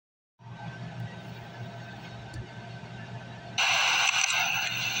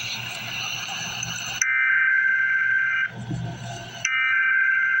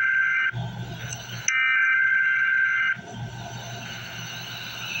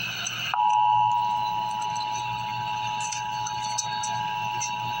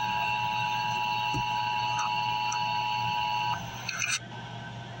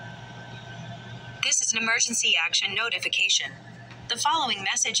emergency action notification. The following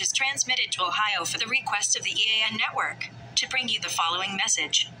message is transmitted to Ohio for the request of the EAN network to bring you the following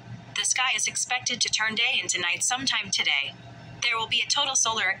message. The sky is expected to turn day into night sometime today. There will be a total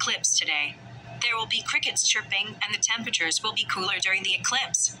solar eclipse today. There will be crickets chirping, and the temperatures will be cooler during the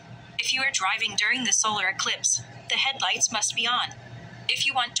eclipse. If you are driving during the solar eclipse, the headlights must be on. If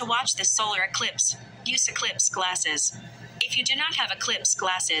you want to watch the solar eclipse, use eclipse glasses. If you do not have eclipse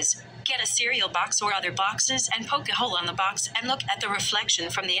glasses, get a cereal box or other boxes and poke a hole on the box and look at the reflection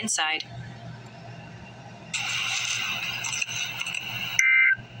from the inside.